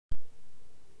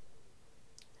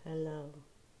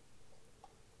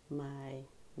my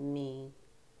me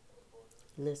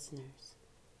listeners.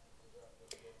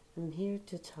 I'm here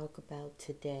to talk about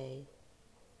today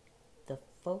the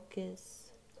focus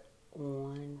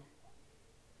on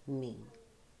me.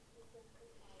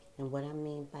 And what I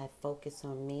mean by focus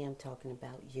on me, I'm talking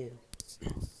about you.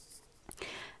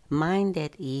 Mind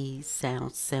at ease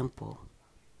sounds simple,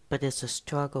 but it's a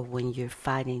struggle when you're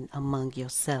fighting among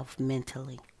yourself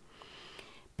mentally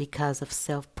because of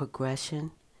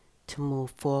self-progression to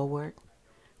move forward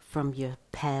from your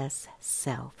past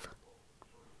self.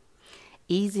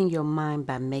 Easing your mind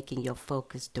by making your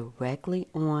focus directly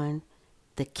on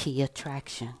the key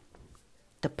attraction,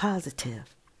 the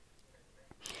positive.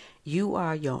 You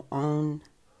are your own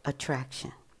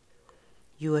attraction.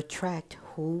 You attract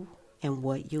who and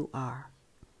what you are.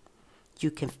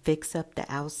 You can fix up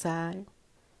the outside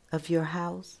of your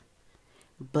house,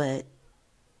 but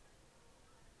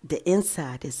the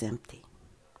inside is empty.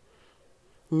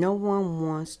 No one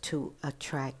wants to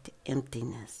attract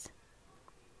emptiness.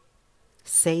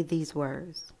 Say these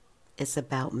words. It's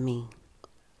about me.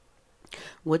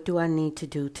 What do I need to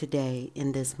do today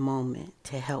in this moment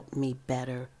to help me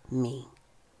better me?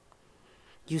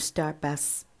 You start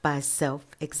by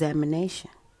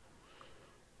self-examination.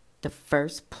 The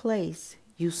first place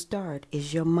you start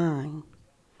is your mind.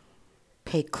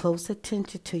 Pay close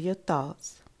attention to your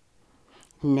thoughts.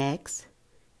 Next,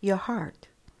 your heart,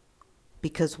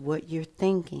 because what you're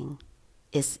thinking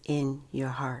is in your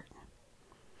heart.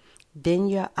 Then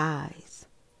your eyes.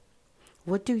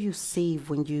 What do you see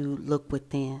when you look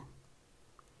within?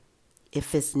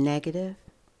 If it's negative,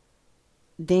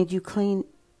 then you clean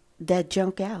that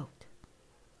junk out.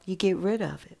 You get rid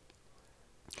of it.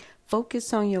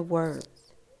 Focus on your words.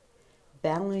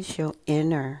 Balance your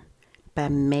inner by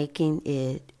making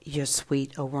it your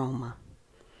sweet aroma.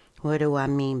 What do I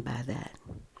mean by that?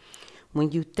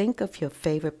 When you think of your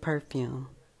favorite perfume,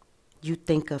 you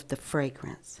think of the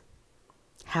fragrance,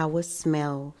 how it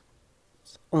smells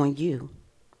on you.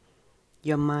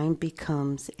 Your mind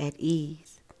becomes at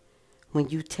ease. When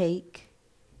you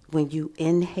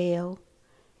inhale,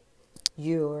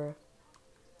 you're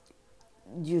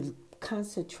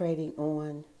concentrating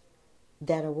on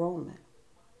that aroma.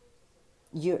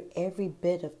 You're every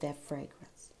bit of that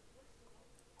fragrance.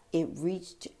 It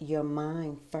reached your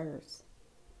mind first,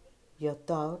 your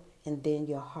thought, and then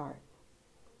your heart.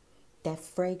 That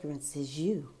fragrance is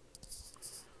you.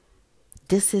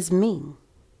 This is me.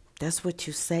 That's what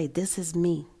you say. This is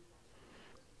me.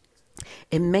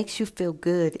 It makes you feel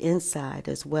good inside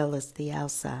as well as the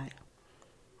outside.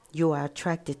 You are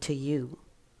attracted to you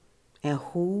and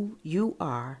who you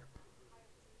are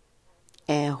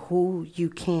and who you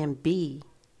can be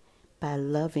by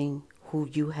loving who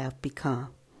you have become.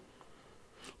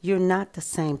 You're not the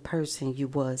same person you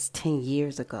was 10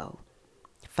 years ago,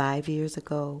 5 years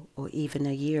ago, or even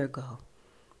a year ago.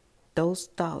 Those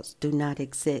thoughts do not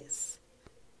exist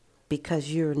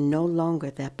because you're no longer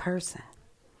that person.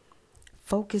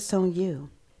 Focus on you.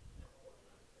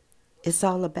 It's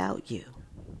all about you.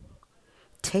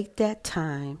 Take that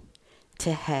time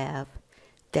to have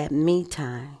that me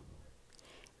time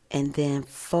and then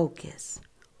focus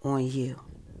on you.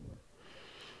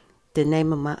 The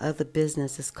name of my other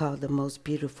business is called The Most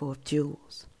Beautiful of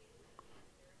Jewels.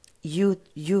 You're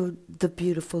the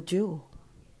beautiful jewel.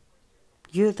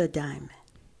 You're the diamond.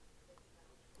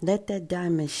 Let that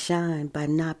diamond shine by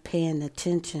not paying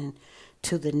attention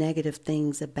to the negative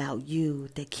things about you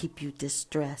that keep you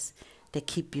distressed, that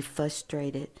keep you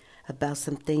frustrated about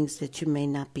some things that you may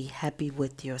not be happy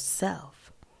with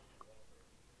yourself,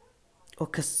 or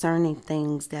concerning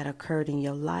things that occurred in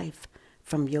your life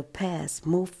from your past.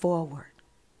 Move forward.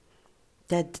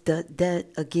 That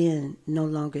again no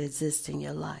longer exists in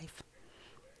your life.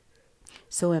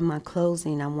 So in my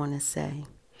closing, I want to say,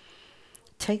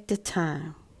 take the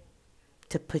time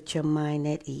to put your mind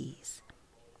at ease.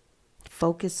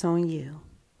 Focus on you.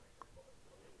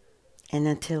 And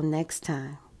until next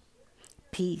time,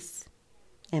 peace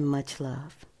and much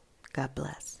love. God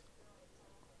bless.